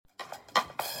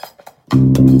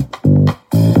Andrew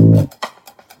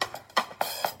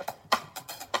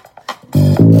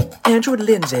and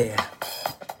Lindsay.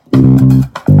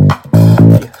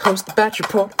 You host the Batch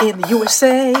Report in the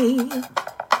USA.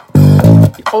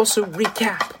 You also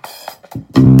recap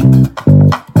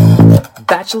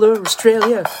Bachelor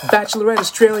Australia, Bachelorette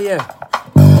Australia,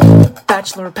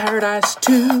 Bachelor in Paradise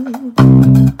 2.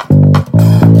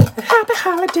 Happy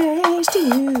holidays to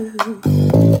you.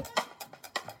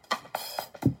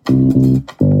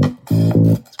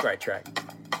 It's a great track.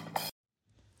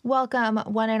 Welcome,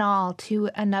 one and all, to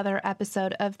another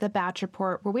episode of The Batch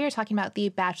Report, where we are talking about The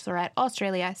Bachelorette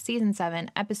Australia Season 7,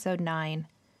 Episode 9.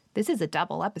 This is a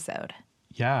double episode.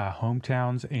 Yeah,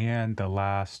 hometowns and the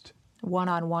last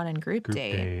One-on-one and group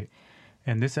date.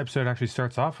 And this episode actually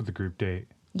starts off with the group date.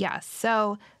 Yeah,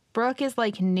 so Brooke is,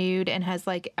 like, nude and has,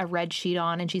 like, a red sheet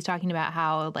on, and she's talking about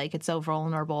how, like, it's so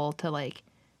vulnerable to, like,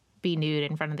 be nude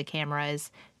in front of the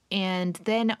cameras. And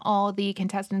then all the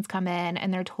contestants come in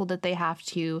and they're told that they have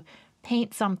to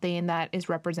paint something that is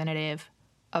representative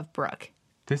of Brooke.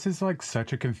 This is like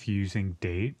such a confusing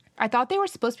date. I thought they were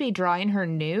supposed to be drawing her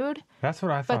nude. That's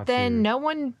what I thought. But then too. no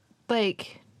one,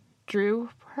 like, drew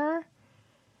her.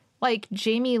 Like,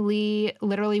 Jamie Lee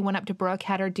literally went up to Brooke,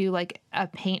 had her do, like, a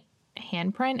paint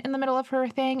handprint in the middle of her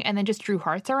thing, and then just drew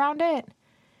hearts around it.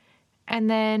 And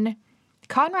then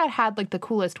Conrad had, like, the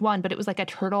coolest one, but it was, like, a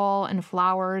turtle and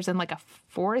flowers and, like, a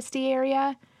foresty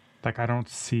area. Like, I don't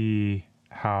see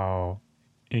how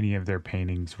any of their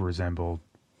paintings resemble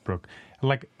Brooke.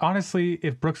 Like, honestly,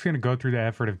 if Brooke's going to go through the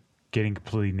effort of getting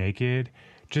completely naked,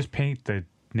 just paint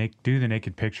do the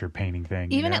naked picture painting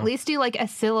thing. Even at least do, like, a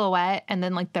silhouette and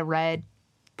then, like, the red,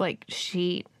 like,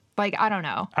 sheet. Like, I don't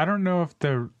know. I don't know if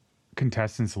the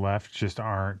contestants left just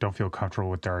don't feel comfortable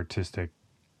with their artistic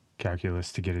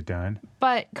calculus to get it done.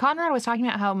 But Conrad was talking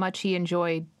about how much he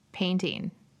enjoyed painting.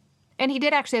 And he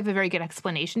did actually have a very good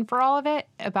explanation for all of it,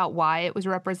 about why it was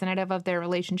representative of their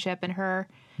relationship and her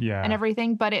and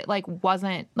everything. But it, like,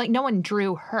 wasn't, like, no one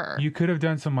drew her. You could have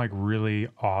done some, like, really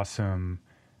awesome,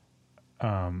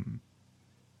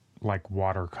 like,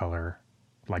 watercolor,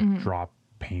 like, drop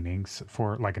paintings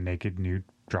for, like, a naked nude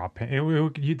drop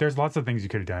paint. There's lots of things you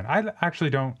could have done. I actually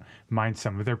don't mind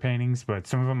some of their paintings, but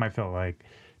some of them I felt like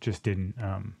just didn't.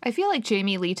 I feel like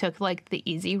Jamie Lee took, like, the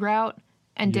easy route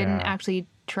and didn't actually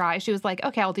try. She was like,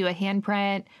 okay, I'll do a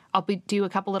handprint, do a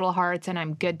couple little hearts, and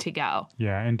I'm good to go.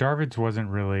 Yeah, and Darvid's wasn't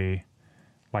really,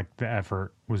 like, the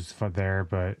effort was there,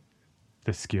 but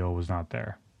the skill was not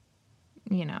there.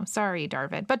 You know, sorry,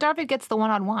 Darvid. But Darvid gets the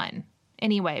one-on-one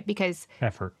anyway, because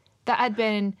Effort. that had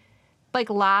been,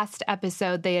 like, last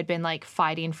episode, they had been, like,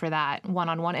 fighting for that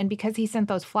one-on-one. And because he sent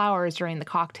those flowers during the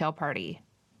cocktail party,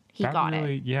 he got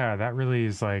it. Yeah, that really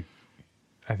is, like,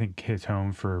 I think hits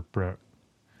home for Brooke.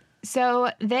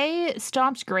 So they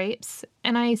stomped grapes,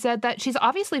 and I said that she's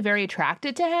obviously very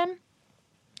attracted to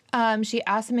him. She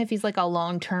asked him if he's, like, a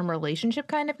long-term relationship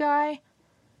kind of guy.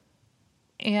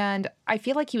 And I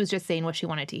feel like he was just saying what she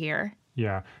wanted to hear.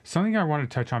 Yeah. Something I want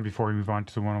to touch on before we move on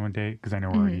to the one-on-one date, because I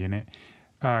know we're already in it.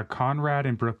 Conrad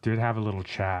and Brooke did have a little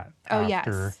chat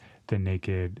after the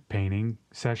naked painting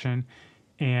session.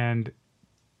 And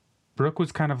Brooke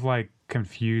was kind of, like,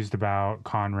 confused about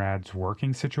Conrad's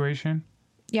working situation.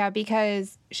 Yeah,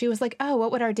 because she was like, oh,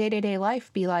 what would our day-to-day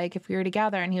life be like if we were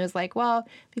together? And he was like, well,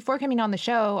 before coming on the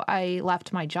show, I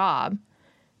left my job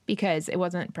because it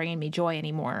wasn't bringing me joy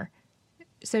anymore.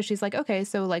 So she's like, okay,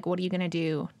 so, like, what are you going to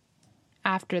do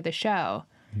after the show?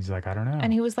 He's like, I don't know.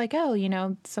 And he was like, oh, you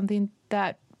know, something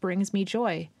that brings me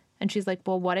joy. And she's like,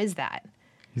 well, what is that?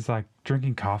 He's like,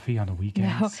 drinking coffee on the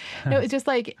weekends. No, it's just,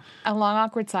 like, a long,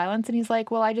 awkward silence. And he's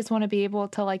like, well, I just want to be able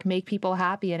to, like, make people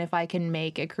happy. And if I can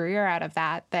make a career out of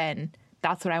that, then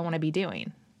that's what I want to be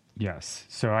doing. Yes.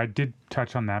 So I did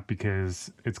touch on that because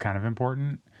it's kind of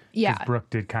important. Yeah. Because Brooke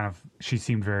did she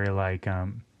seemed very, like,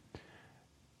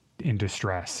 in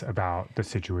distress about the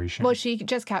situation. Well, she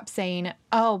just kept saying,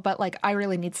 oh, but, like, I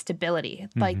really need stability.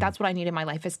 Like, that's what I need in my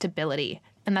life is stability.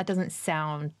 And that doesn't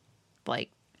sound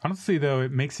like... Honestly, though,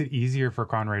 it makes it easier for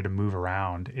Conrad to move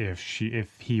around if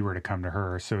he were to come to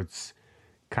her. So it's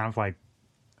kind of like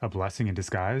a blessing in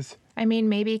disguise. I mean,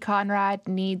 maybe Conrad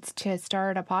needs to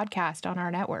start a podcast on our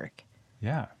network.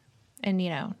 Yeah. And, you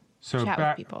know, chat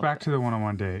with people. Back to the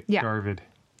one-on-one date. Yeah. Darvid.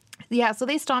 Yeah, so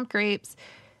they stomped grapes.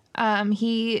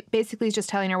 He basically is just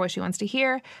telling her what she wants to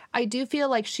hear. I do feel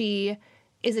like she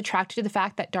is attracted to the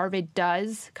fact that Darvid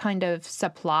does kind of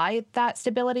supply that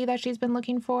stability that she's been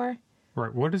looking for.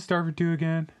 Right. What does Darvid do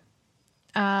again?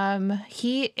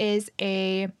 He is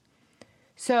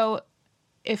so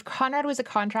if Conrad was a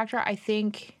contractor, I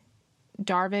think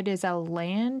Darvid is a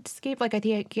landscape. Like, I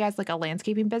think he has like a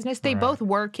landscaping business. They both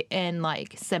work in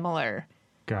like similar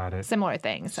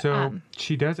things. So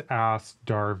she does ask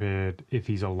Darvid if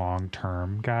he's a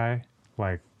long-term guy.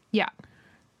 Like, yeah.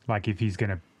 Like if he's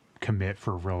going to commit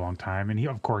for a real long time. And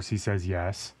of course he says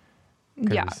yes.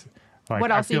 Yeah. Like,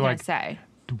 what else are you going to say?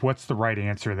 What's the right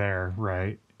answer there,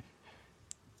 right?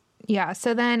 Yeah.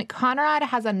 So then Conrad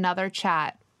has another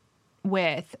chat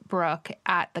with Brooke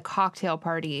at the cocktail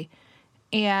party.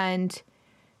 And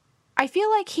I feel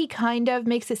like he kind of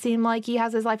makes it seem like he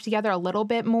has his life together a little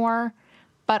bit more,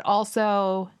 but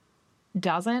also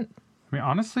doesn't. I mean,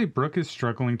 honestly, Brooke is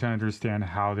struggling to understand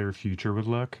how their future would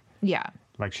look. Yeah.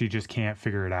 Like, she just can't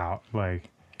figure it out. Like,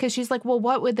 because she's like, well,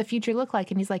 what would the future look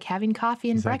like? And he's like, having coffee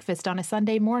and breakfast on a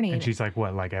Sunday morning. And she's like,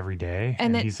 what, like every day?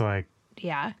 And he's like,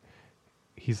 yeah.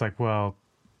 He's like, well,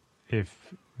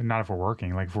 not if we're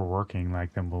working. Like, if we're working,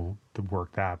 like, then we'll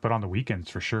work that. But on the weekends,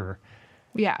 for sure.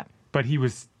 Yeah. But he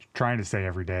was trying to say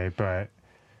every day, but...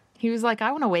 He was like,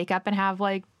 I want to wake up and have,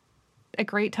 like, a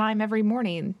great time every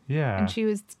morning. Yeah. And she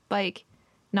was, like,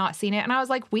 not seeing it. And I was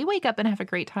like, we wake up and have a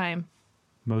great time.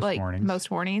 Most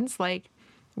mornings. Like,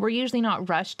 we're usually not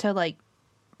rushed to, like,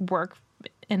 work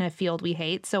in a field we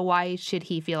hate. So why should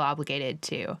he feel obligated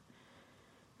to,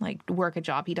 like, work a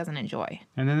job he doesn't enjoy?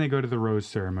 And then they go to the rose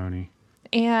ceremony.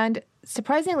 And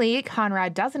surprisingly,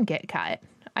 Conrad doesn't get cut.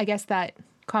 I guess that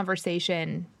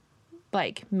conversation,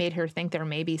 like, made her think there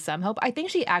may be some hope. I think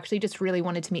she actually just really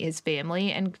wanted to meet his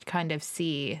family and kind of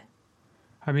see.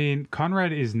 I mean,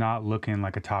 Conrad is not looking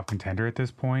like a top contender at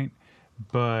this point,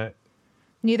 but...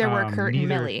 Neither were Kurt and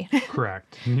Millie.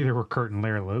 Correct. Neither were Kurt and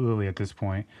Lily at this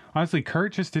point. Honestly,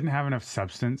 Kurt just didn't have enough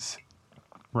substance,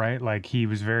 right? Like, he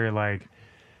was very, like...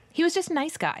 He was just a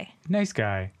nice guy. Nice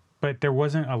guy. But there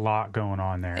wasn't a lot going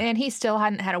on there. And he still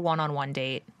hadn't had a one-on-one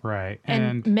date. Right.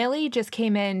 And Millie just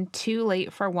came in too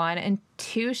late for one. And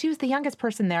two, she was the youngest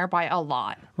person there by a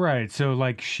lot. Right. So,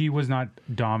 like, she was not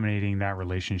dominating that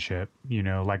relationship. You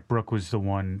know, like, Brooke was the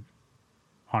one,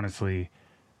 honestly,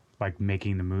 like,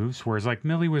 making the moves. Whereas, like,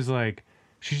 Millie was, like,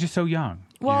 she's just so young.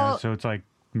 Well, you know? So it's, like,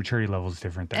 maturity level is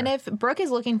different there. And if Brooke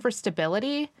is looking for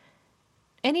stability,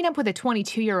 ending up with a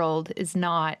 22-year-old is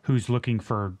not... Who's looking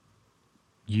for...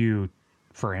 you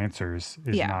for answers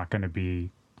is not going to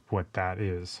be what that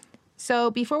is.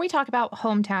 So before we talk about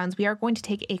hometowns, we are going to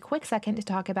take a quick second to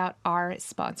talk about our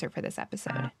sponsor for this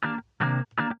episode.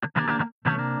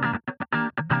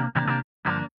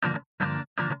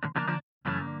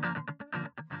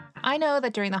 I know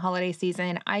that during the holiday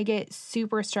season, I get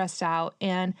super stressed out,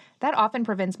 and that often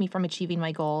prevents me from achieving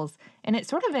my goals, and it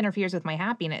sort of interferes with my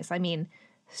happiness. I mean,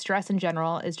 stress in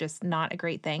general is just not a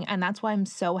great thing. And that's why I'm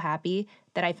so happy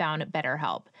that I found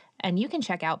BetterHelp. And you can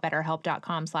check out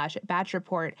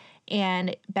BetterHelp.com/BatchReport.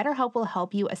 And BetterHelp will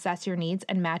help you assess your needs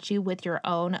and match you with your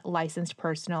own licensed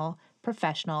professional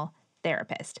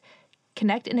therapist.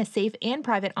 Connect in a safe and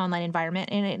private online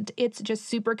environment, and it's just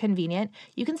super convenient.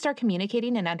 You can start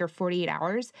communicating in under 48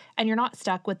 hours, and you're not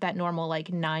stuck with that normal, like,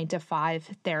 9 to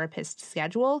 5 therapist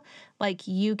schedule. Like,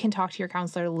 you can talk to your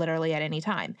counselor literally at any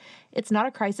time. It's not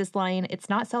a crisis line, it's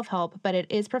not self-help, but it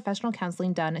is professional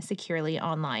counseling done securely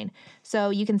online. So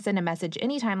you can send a message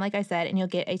anytime, like I said, and you'll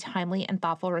get a timely and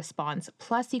thoughtful response.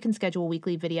 Plus, you can schedule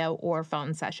weekly video or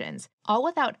phone sessions, all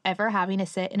without ever having to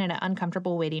sit in an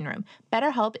uncomfortable waiting room.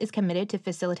 BetterHelp is committed to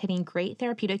facilitating great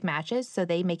therapeutic matches, so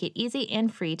they make it easy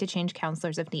and free to change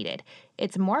counselors if needed.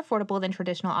 It's more affordable than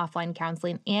traditional offline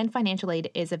counseling, and financial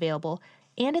aid is available,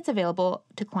 and it's available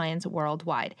to clients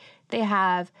worldwide. They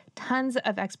have tons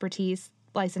of expertise,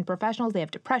 licensed professionals. They have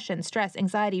depression, stress,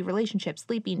 anxiety, relationships,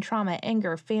 sleeping, trauma,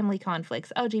 anger, family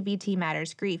conflicts, LGBT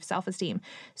matters, grief, self-esteem.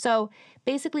 So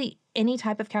basically, any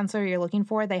type of counselor you're looking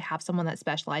for, they have someone that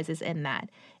specializes in that.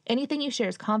 Anything you share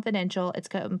is confidential. It's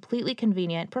completely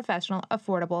convenient, professional,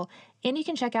 affordable, and you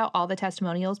can check out all the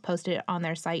testimonials posted on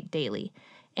their site daily.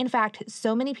 In fact,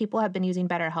 so many people have been using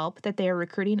BetterHelp that they are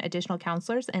recruiting additional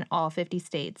counselors in all 50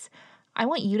 states. I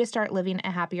want you to start living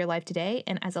a happier life today,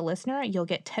 and as a listener, you'll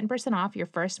get 10% off your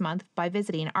first month by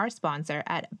visiting our sponsor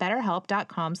at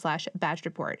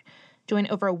betterhelp.com/batchreport. Join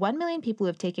over 1 million people who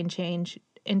have taken charge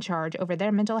over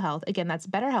their mental health. Again, that's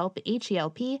BetterHelp,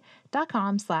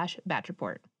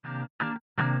 HELP.com/batchreport.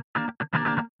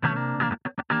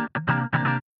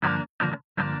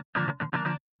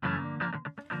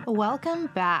 Welcome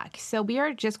back. So we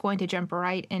are just going to jump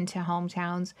right into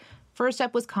hometowns. First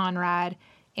up was Conrad,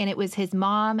 and it was his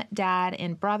mom, dad,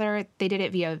 and brother. They did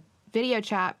it via video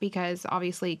chat because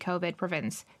obviously COVID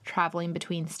prevents traveling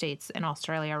between states and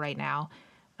Australia right now.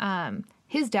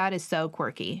 His dad is so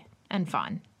quirky and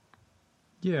fun.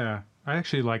 Yeah, I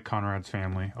actually like Conrad's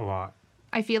family a lot.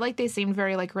 I feel like they seemed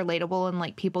very like relatable and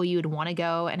like people you'd want to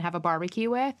go and have a barbecue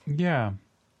with. Yeah.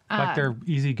 Like they're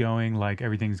easygoing, like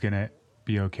everything's going to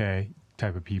be okay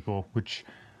type of people, which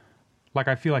like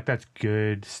I feel like that's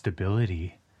good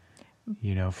stability,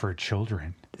 you know, for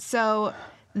children. So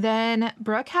then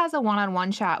Brooke has a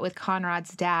one-on-one chat with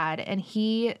Conrad's dad, and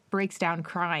he breaks down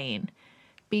crying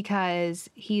because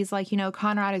he's like, you know,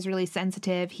 Conrad is really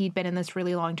sensitive. He'd been in this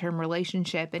really long-term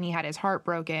relationship and he had his heart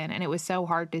broken, and it was so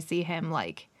hard to see him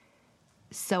like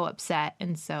so upset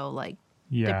and so like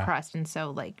depressed and so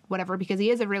like whatever, because he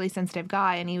is a really sensitive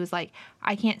guy, and he was like,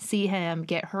 I can't see him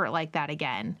get hurt like that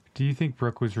again. Do you think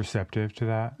Brooke was receptive to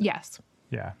that? Yes.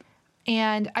 Yeah.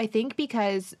 And I think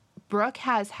because Brooke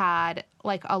has had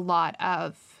like a lot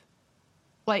of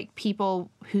like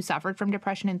people who suffered from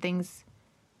depression and things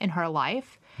in her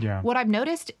life. Yeah. What I've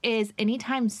noticed is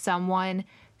anytime someone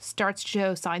starts to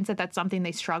show signs that that's something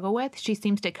they struggle with, she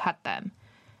seems to cut them.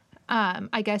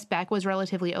 I guess Beck was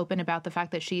relatively open about the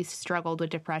fact that she struggled with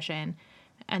depression.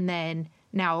 And then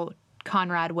now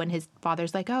Conrad, when his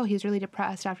father's like, oh, he's really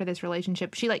depressed after this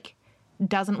relationship, she like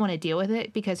doesn't want to deal with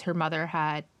it because her mother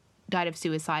had died of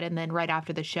suicide. And then right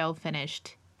after the show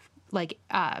finished like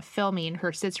filming,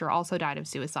 her sister also died of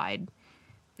suicide.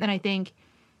 And I think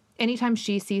anytime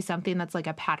she sees something that's like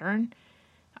a pattern,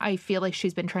 I feel like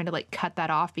she's been trying to like cut that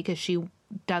off because she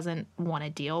doesn't want to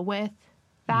deal with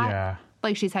that. Yeah.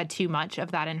 Like she's had too much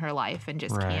of that in her life and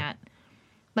just can't.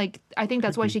 Like, I think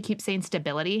that's why she keeps saying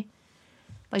stability.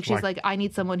 Like she's like, I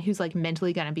need someone who's like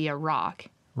mentally going to be a rock.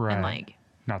 Right. And like,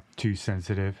 not too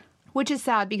sensitive. Which is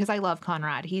sad because I love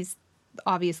Conrad. He's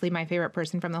obviously my favorite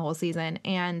person from the whole season.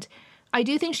 And I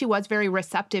do think she was very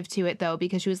receptive to it though,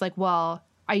 because she was like, well,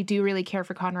 I do really care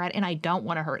for Conrad and I don't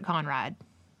want to hurt Conrad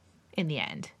in the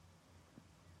end.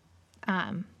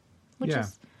 Which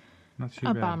is not too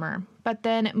a bad. bummer. But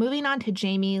then moving on to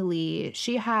Jamie Lee,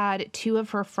 she had two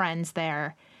of her friends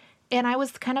there. And I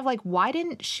was kind of like, why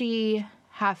didn't she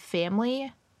have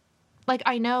family? Like,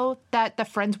 I know that the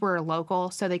friends were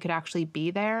local, so they could actually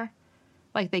be there.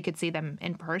 Like, they could see them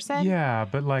in person. Yeah,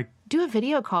 but like... do a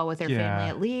video call with their family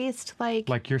at least.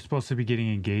 Like, you're supposed to be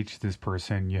getting engaged to this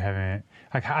person. You haven't...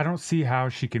 Like, I don't see how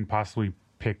she can possibly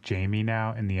pick Jamie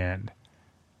now in the end.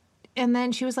 And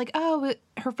then she was like, oh,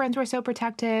 her friends were so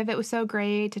protective. It was so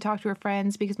great to talk to her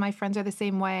friends because my friends are the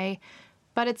same way.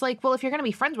 But it's like, well, if you're going to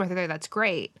be friends with her, that's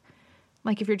great.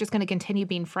 Like, if you're just going to continue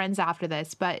being friends after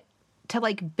this. But to,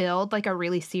 like, build, like, a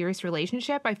really serious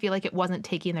relationship, I feel like it wasn't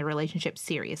taking the relationship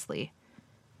seriously.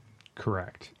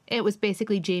 Correct. It was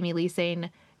basically Jamie Lee saying,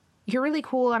 you're really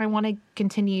cool and I want to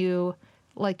continue,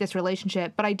 like, this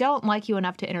relationship, but I don't like you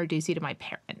enough to introduce you to my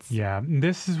parents. Yeah,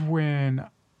 this is when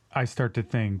I start to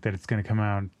think that it's going to come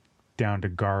out down to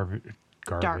Garvid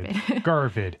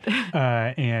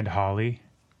and Holly.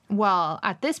 Well,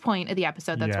 at this point of the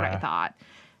episode, that's what I thought.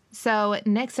 So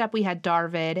next up, we had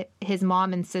Darvid. His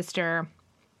mom and sister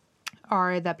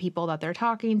are the people that they're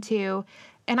talking to.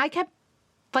 And I kept,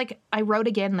 like, I wrote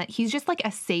again that he's just, like,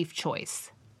 a safe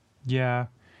choice. Yeah.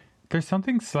 There's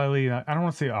something slightly, I don't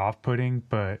want to say off-putting,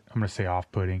 but I'm going to say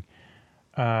off-putting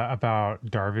about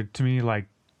Darvid to me. Like,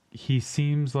 he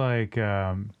seems like,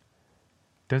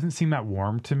 doesn't seem that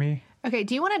warm to me. Okay,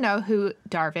 do you want to know who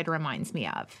Darvid reminds me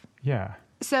of? Yeah.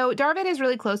 So Darvid is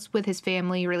really close with his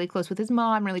family, really close with his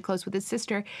mom, really close with his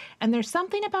sister. And there's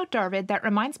something about Darvid that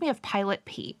reminds me of Pilot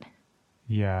Pete.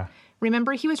 Yeah.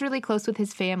 Remember, he was really close with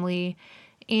his family.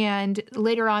 And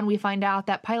later on, we find out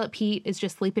that Pilot Pete is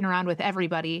just sleeping around with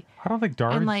everybody. I don't think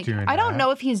Darvid's doing that. I don't know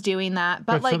if he's doing that.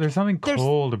 But like, so there's something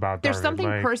cold about Darvid. There's something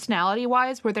like,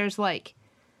 personality-wise where there's like,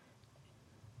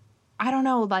 I don't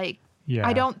know, like,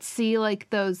 I don't see like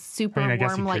those super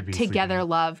warm, like together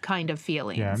love kind of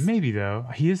feelings. Yeah, maybe though.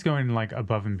 He is going like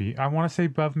above and beyond. I want to say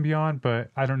above and beyond, but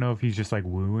I don't know if he's just like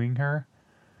wooing her.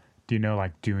 Do you know,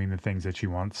 like doing the things that she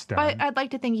wants done? But I'd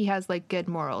like to think he has like good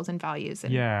morals and values.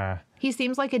 And he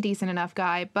seems like a decent enough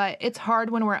guy, but it's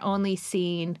hard when we're only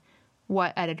seeing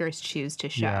what editors choose to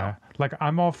show. Yeah, like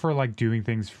I'm all for like doing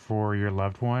things for your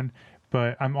loved one,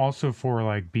 but I'm also for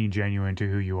like being genuine to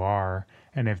who you are.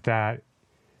 And if that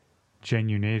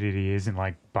genuinity isn't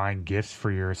like buying gifts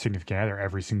for your significant other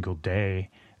every single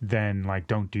day, then like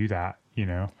don't do that, you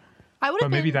know? But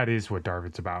maybe that is what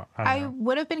Darvid's about. I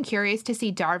would have been curious to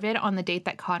see Darvid on the date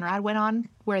that Conrad went on,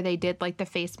 where they did like the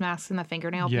face masks and the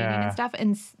fingernail painting and stuff.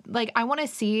 And like, I want to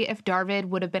see if Darvid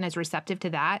would have been as receptive to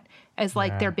that as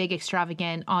like their big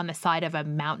extravagant on the side of a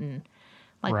mountain,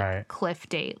 like a cliff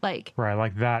date. Like,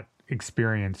 like that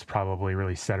experience probably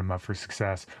really set him up for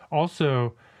success.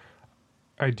 Also,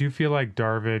 I do feel like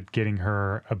Darvid getting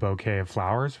her a bouquet of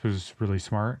flowers was really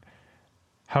smart.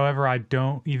 However, I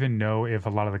don't even know if a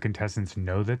lot of the contestants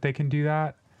know that they can do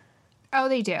that. Oh,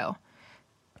 they do.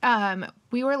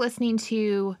 We were listening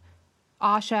to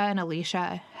Asha and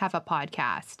Alicia have a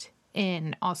podcast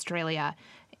in Australia.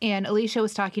 And Alicia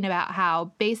was talking about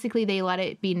how basically they let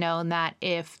it be known that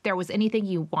if there was anything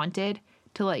you wanted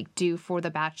to like do for the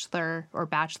Bachelor or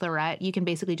Bachelorette, you can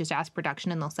basically just ask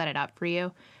production and they'll set it up for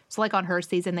you. So like on her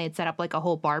season, they had set up like a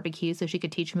whole barbecue so she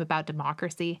could teach them about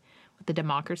democracy with the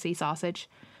democracy sausage.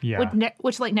 Yeah.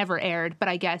 Which like never aired, but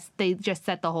I guess they just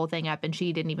set the whole thing up and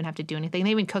she didn't even have to do anything.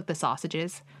 They even cooked the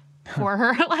sausages for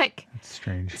her. Like, that's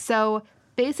strange. So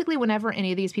basically whenever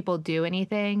any of these people do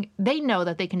anything, they know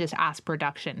that they can just ask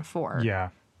production for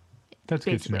that's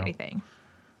basically good to know. Anything.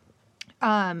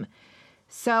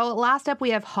 So last up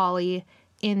we have Holly,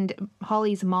 and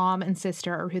Holly's mom and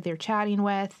sister are who they're chatting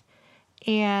with.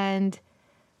 And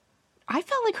I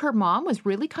felt like her mom was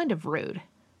really kind of rude.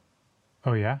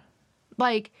 Oh, yeah?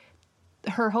 Like,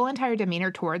 her whole entire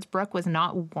demeanor towards Brooke was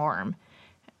not warm.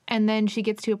 And then she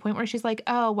gets to a point where she's like,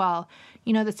 oh, well,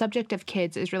 you know, the subject of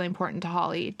kids is really important to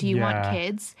Holly. Do you want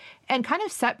kids? And kind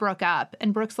of set Brooke up.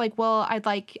 And Brooke's like, well, I'd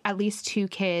like at least 2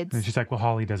 kids. And she's like, well,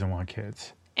 Holly doesn't want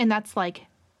kids. And that's like...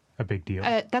 a big deal.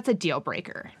 That's a deal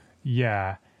breaker.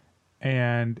 Yeah.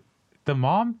 And the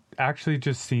mom actually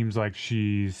just seems like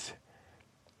she's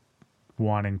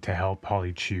wanting to help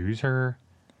Holly choose her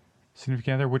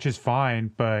significant other, which is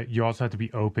fine, but you also have to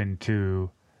be open to...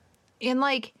 And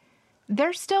like,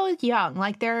 they're still young.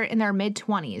 Like, they're in their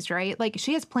mid-20s, right? Like,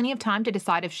 she has plenty of time to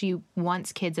decide if she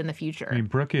wants kids in the future. I mean,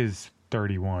 Brooke is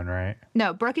 31, right?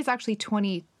 No, Brooke is actually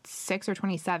 26 or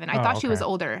 27. I thought she was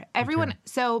older. Everyone,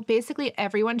 so basically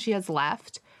everyone she has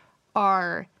left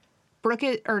are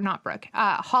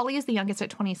Holly is the youngest at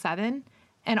 27,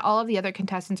 and all of the other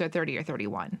contestants are 30 or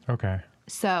 31. Okay.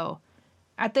 So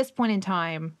at this point in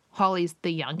time, Holly's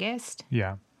the youngest.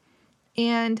 Yeah.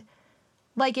 And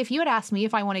like, if you had asked me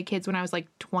if I wanted kids when I was like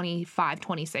 25,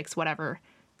 26, whatever,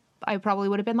 I probably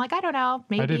would have been like, I don't know,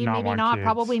 maybe not, kids.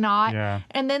 Probably not. Yeah.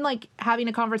 And then like having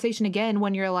a conversation again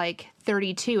when you're like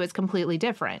 32 is completely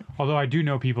different. Although I do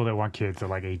know people that want kids at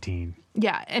like 18.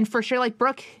 Yeah. And for sure, like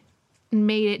Brooke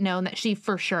made it known that she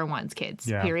for sure wants kids,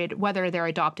 period, whether they're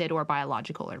adopted or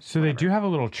biological or So whatever. they do have a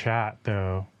little chat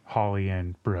though, Holly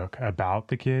and Brooke, about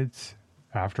the kids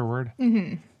afterward.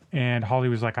 Mm-hmm. And Holly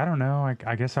was like, I don't know.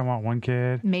 I guess I want 1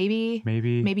 kid. Maybe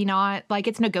not. Like,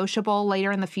 it's negotiable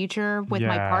later in the future with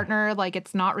my partner. Like,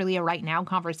 it's not really a right now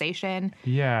conversation.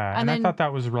 Yeah. And then, I thought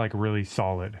that was like really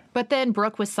solid. But then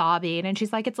Brooke was sobbing and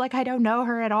she's like, it's like, I don't know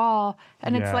her at all.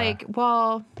 And it's like,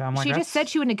 well, she just said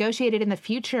she would negotiate it in the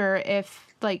future if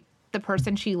like the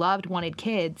person she loved wanted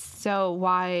kids. So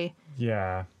why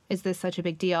is this such a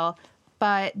big deal?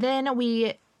 But then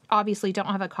we obviously don't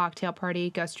have a cocktail party,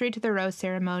 go straight to the rose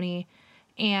ceremony.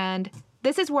 And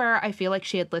this is where I feel like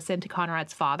she had listened to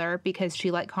Conrad's father, because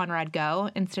she let Conrad go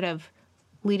instead of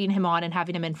leading him on and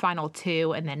having him in final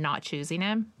 2 and then not choosing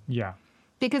him. Yeah.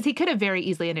 Because he could have very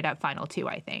easily ended up final 2,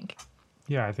 I think.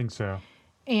 Yeah, I think so.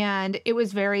 And it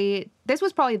was this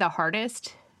was probably the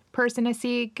hardest person to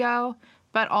see go,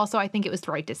 but also I think it was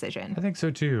the right decision. I think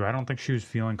so too. I don't think she was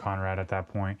feeling Conrad at that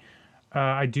point.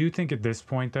 I do think at this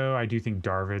point, though, I do think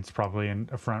Darvid's probably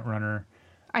a front runner.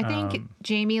 I think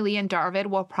Jamie Lee and Darvid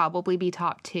will probably be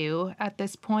top 2 at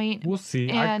this point. We'll see.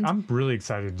 And I'm really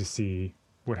excited to see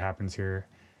what happens here.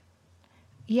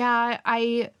 Yeah,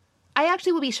 I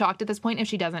actually will be shocked at this point if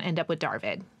she doesn't end up with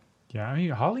Darvid. Yeah, I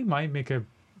mean, Holly might make a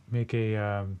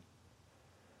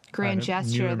grand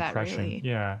gesture that really...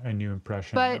 Yeah, a new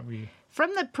impression. But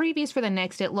from the previews for the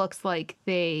next, it looks like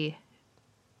they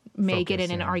may get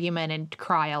in an argument and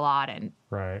cry a lot. And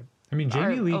right. I mean,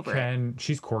 Jamie Lee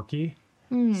she's quirky.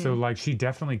 So like she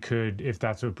definitely could, if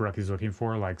that's what Brooke is looking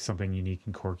for, like something unique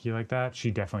and quirky like that, she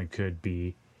definitely could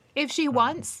be. If she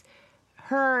wants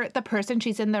the person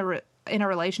she's in a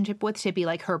relationship with to be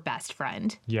like her best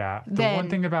friend. Yeah. The one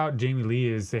thing about Jamie Lee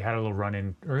is they had a little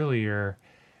run-in earlier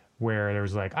where there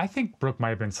was like, I think Brooke might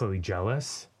have been slightly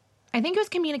jealous. I think it was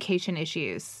communication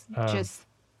issues. Just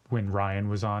when Ryan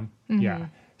was on. Mm-hmm. Yeah.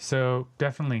 So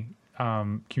definitely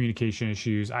communication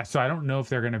issues. So I don't know if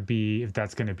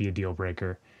that's going to be a deal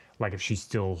breaker. Like if she's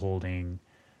still holding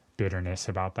bitterness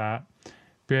about that.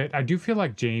 But I do feel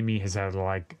like Jamie has had to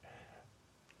like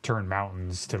turn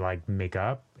mountains to like make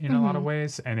up in a lot of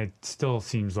ways. And it still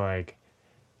seems like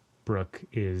Brooke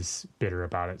is bitter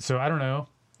about it. So I don't know.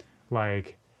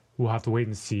 Like we'll have to wait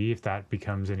and see if that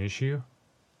becomes an issue.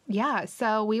 Yeah,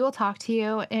 so we will talk to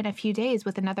you in a few days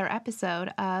with another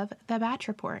episode of The Batch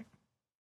Report.